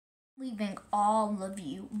Leaving all of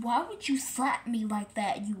you. Why would you slap me like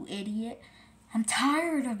that, you idiot? I'm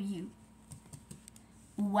tired of you.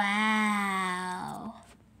 Wow.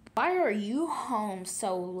 Why are you home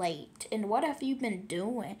so late? And what have you been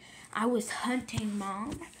doing? I was hunting,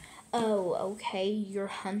 Mom. Oh, okay. You're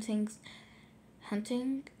hunting?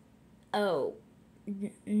 Hunting? Oh,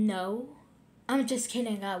 no. I'm just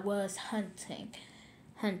kidding. I was hunting.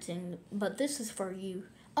 But this is for you.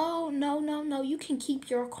 Oh, no. You can keep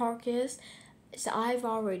your carcass. So I've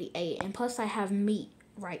already ate. And plus I have meat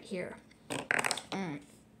right here.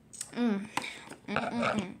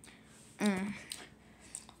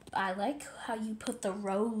 I like how you put the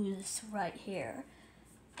rose right here.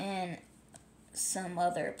 And some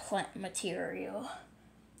other plant material.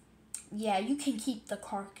 Yeah, you can keep the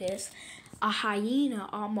carcass. A hyena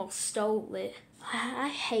almost stole it. I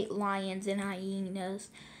hate lions and hyenas.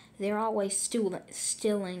 They're always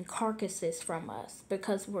stealing carcasses from us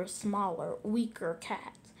because we're smaller, weaker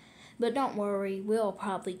cats. But don't worry, we'll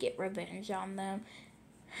probably get revenge on them.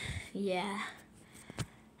 Yeah.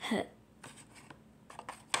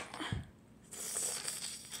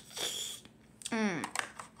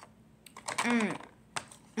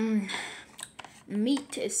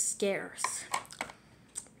 Meat is scarce.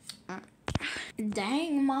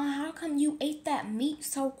 Dang, Ma, how come you ate that meat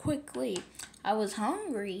so quickly? I was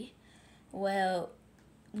hungry. Well,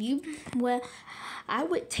 I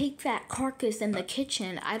would take that carcass in the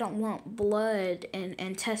kitchen. I don't want blood and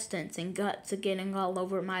intestines and guts getting all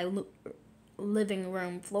over my living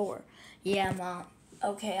room floor. Yeah, Mom.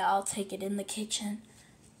 Okay, I'll take it in the kitchen.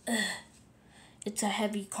 Ugh. It's a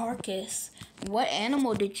heavy carcass. What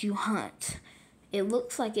animal did you hunt? It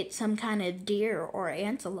looks like it's some kind of deer or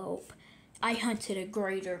antelope. I hunted a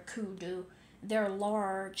greater kudu. They're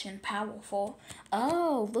large and powerful.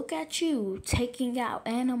 Oh, look at you, taking out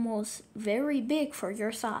animals very big for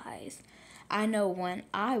your size. I know when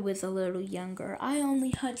I was a little younger, I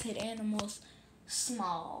only hunted animals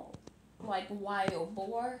small, like wild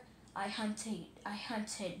boar. I hunted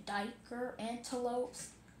diker antelopes.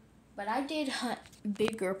 But I did hunt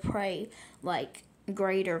bigger prey like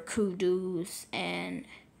greater kudus and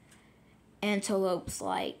antelopes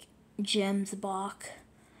like gemsbok.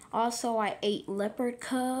 Also, I ate leopard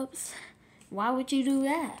cubs. Why would you do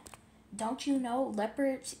that? Don't you know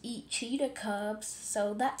leopards eat cheetah cubs?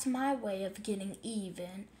 So that's my way of getting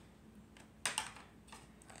even.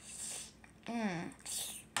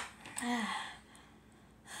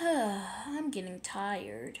 I'm getting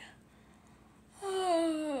tired.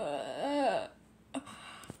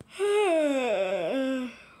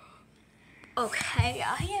 Okay,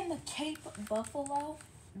 I am a Cape buffalo,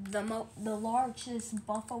 the largest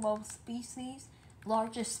buffalo species,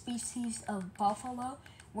 largest species of buffalo.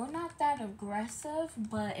 We're not that aggressive,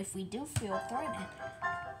 but if we do feel threatened,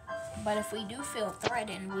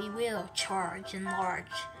 we will charge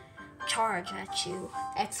at you,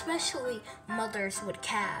 especially mothers with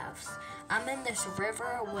calves. I'm in this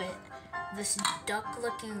river with this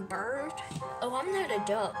duck-looking bird. Oh, I'm not a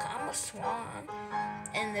duck, I'm a swan.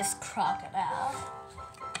 And this crocodile.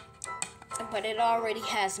 But it already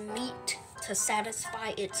has meat to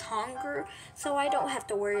satisfy its hunger, so I don't have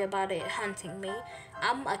to worry about it hunting me.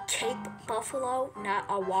 I'm a Cape buffalo, not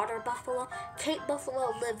a water buffalo. Cape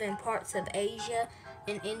buffalo live in parts of Asia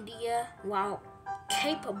and India, while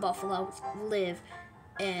Cape buffaloes live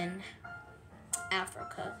in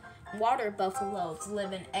Africa. Water buffaloes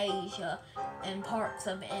live in Asia and parts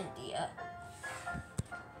of India.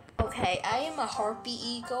 Okay, I am a harpy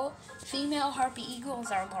eagle. Female harpy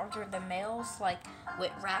eagles are larger than males, like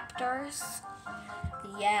with raptors.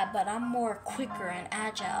 Yeah, but I'm more quicker and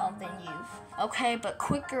agile than you. Okay, but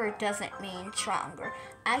quicker doesn't mean stronger.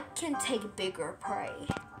 I can take bigger prey.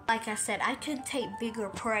 Like I said, I can take bigger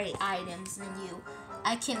prey items than you.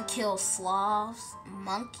 I can kill sloths,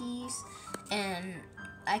 monkeys, and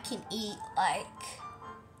I can eat like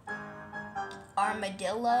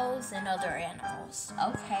armadillos and other animals.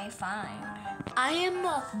 Okay, fine. I am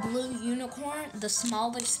a blue unicorn, the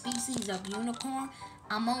smallest species of unicorn.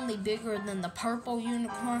 I'm only bigger than the purple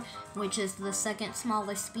unicorn, which is the second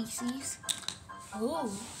smallest species.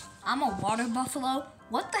 Ooh, I'm a water buffalo.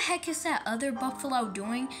 What the heck is that other buffalo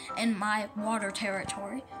doing in my water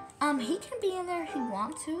territory? He can be in there if he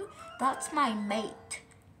wants to. That's my mate.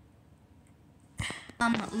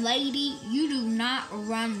 Lady, you do not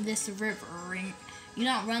run this river ring. You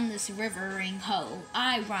don't run this river ring hoe.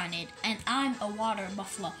 I run it, and I'm a water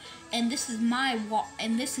buffalo. And this is my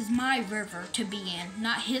river to be in,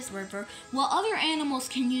 not his river. Well, other animals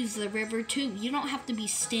can use the river too. You don't have to be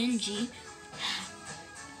stingy.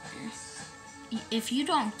 If you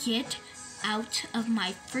don't get out of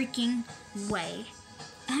my freaking way.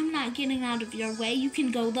 I'm not getting out of your way. You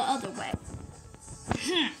can go the other way.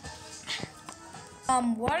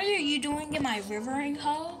 What are you doing in my rivering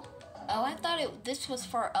hole? Oh, I thought this was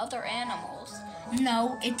for other animals.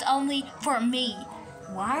 No, it's only for me.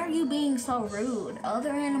 Why are you being so rude?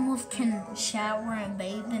 Other animals can shower and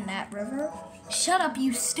bathe in that river. Shut up,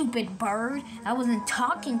 you stupid bird. I wasn't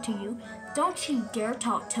talking to you. Don't you dare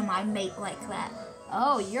talk to my mate like that.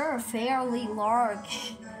 Oh, you're a fairly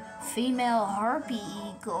large female harpy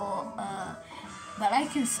eagle, but I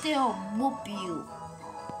can still whoop you.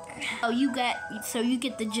 Oh, you get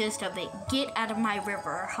the gist of it. Get out of my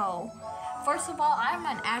river hole. First of all, I'm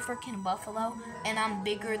an African buffalo, and I'm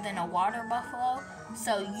bigger than a water buffalo,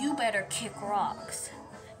 so you better kick rocks.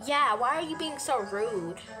 Yeah, why are you being so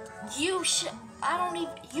rude? You shut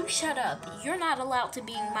up. You're not allowed to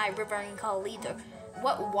be in my rivering hole either.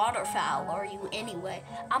 What waterfowl are you anyway?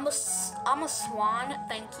 I'm a swan,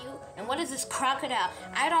 thank you. And what is this crocodile?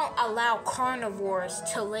 I don't allow carnivores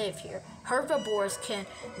to live here. Herbivores can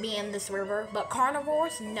be in this river, but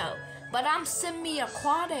carnivores, no. But I'm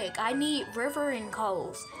semi-aquatic. I need rivering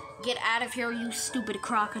holes. Get out of here, you stupid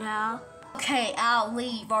crocodile. Okay, I'll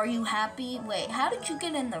leave. Are you happy? Wait, how did you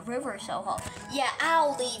get in the river so hard? Yeah,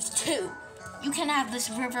 I'll leave too. You can have this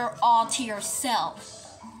river all to yourself.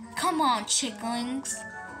 Come on, chicklings.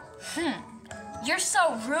 You're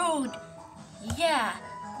so rude. Yeah,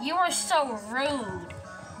 you are so rude.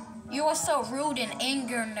 You are so rude and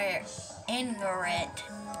ignorant.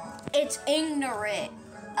 It's ignorant,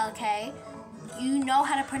 okay? You know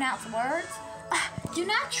how to pronounce words? Do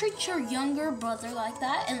not treat your younger brother like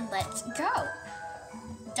that, and let's go.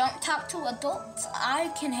 Don't talk to adults. I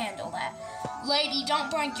can handle that. Lady, don't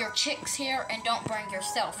bring your chicks here, and don't bring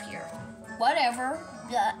yourself here. Whatever.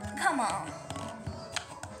 Come on.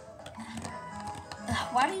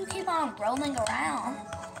 Why do you keep on rolling around?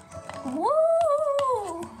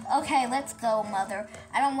 Woo! Okay, let's go, mother.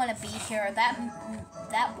 I don't want to be here.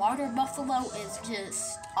 That water buffalo is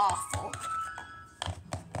just awful.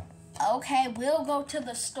 Okay, we'll go to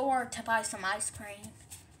the store to buy some ice cream.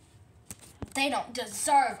 They don't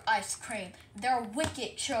deserve ice cream. They're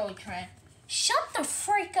wicked children. Shut the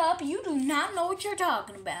freak up. You do not know what you're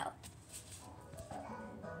talking about.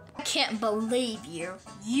 I can't believe you.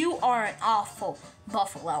 You are an awful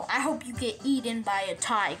buffalo. I hope you get eaten by a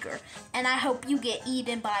tiger. And I hope you get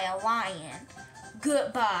eaten by a lion.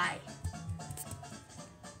 Goodbye.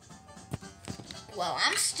 Well,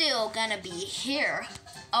 I'm still gonna be here.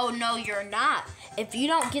 Oh, no, you're not. If you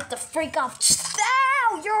don't get the freak off...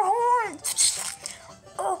 Ow, your horn!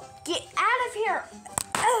 Oh, get out of here.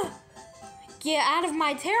 Get out of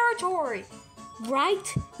my territory.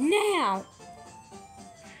 Right now.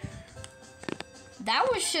 That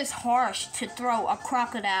was just harsh to throw a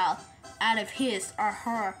crocodile out of his or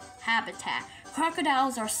her habitat.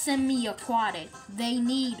 Crocodiles are semi-aquatic. They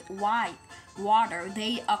need water.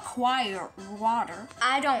 They acquire water.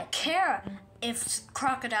 I don't care if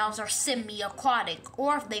crocodiles are semi-aquatic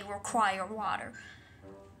or if they require water.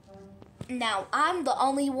 Now, I'm the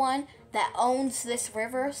only one that owns this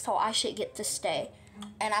river, so I should get to stay.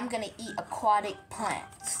 And I'm gonna eat aquatic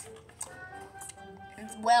plants.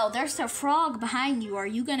 Well, there's a frog behind you. Are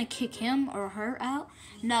you gonna kick him or her out?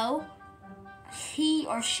 No. He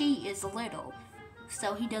or she is little,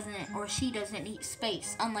 so he doesn't or she doesn't need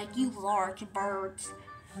space, unlike you large birds.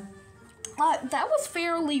 That was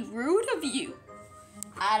fairly rude of you.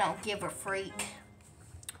 I don't give a freak.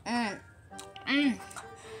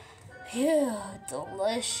 Ew,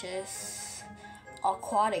 delicious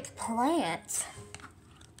aquatic plants.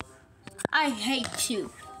 I hate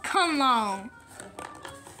you. Come on.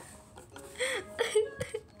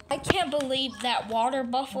 I can't believe that water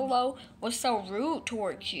buffalo was so rude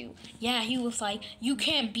towards you. Yeah, he was like, you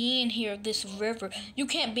can't be in here, this river. You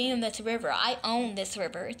can't be in this river. I own this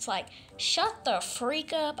river. It's like, shut the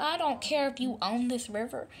freak up. I don't care if you own this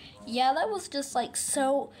river. Yeah, that was just like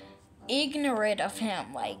so ignorant of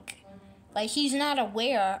him. Like he's not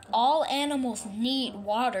aware. All animals need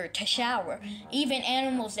water to shower. Even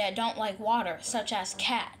animals that don't like water, such as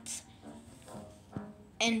cats.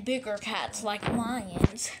 And bigger cats like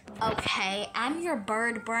lions. Okay, I'm your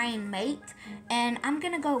bird brain mate, and I'm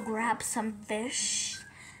gonna go grab some fish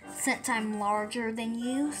since I'm larger than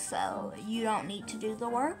you, so you don't need to do the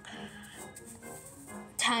work.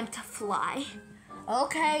 Time to fly.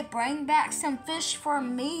 Okay, bring back some fish for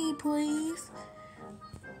me, please.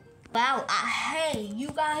 Wow, hey,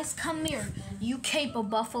 you guys, come here. You Cape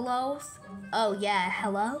of Buffaloes. Oh, yeah,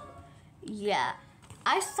 hello? Yeah.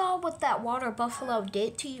 I saw what that water buffalo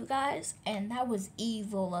did to you guys, and that was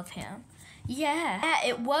evil of him. Yeah,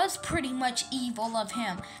 it was pretty much evil of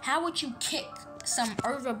him. How would you kick some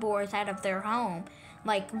herbivores out of their home?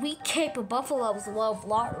 Like, we kick buffaloes love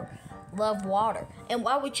water. And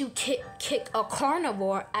why would you kick a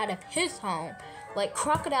carnivore out of his home? Like,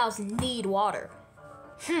 crocodiles need water.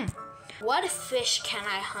 What fish can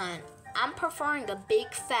I hunt? I'm preferring a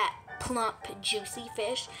big, fat, plump, juicy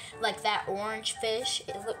fish, like that orange fish.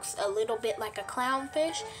 It looks a little bit like a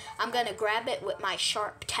clownfish. I'm gonna grab it with my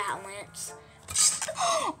sharp talons.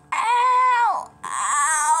 Ow!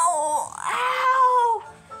 Ow! Ow!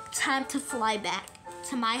 Time to fly back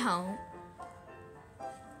to my home.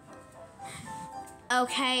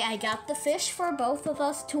 Okay, I got the fish for both of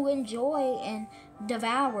us to enjoy and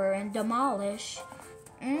devour and demolish.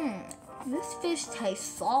 This fish tastes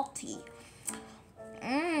salty.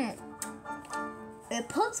 It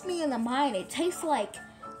puts me in the mind. It tastes like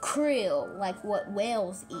krill, like what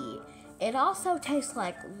whales eat. It also tastes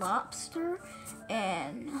like lobster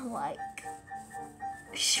and like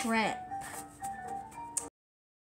shrimp.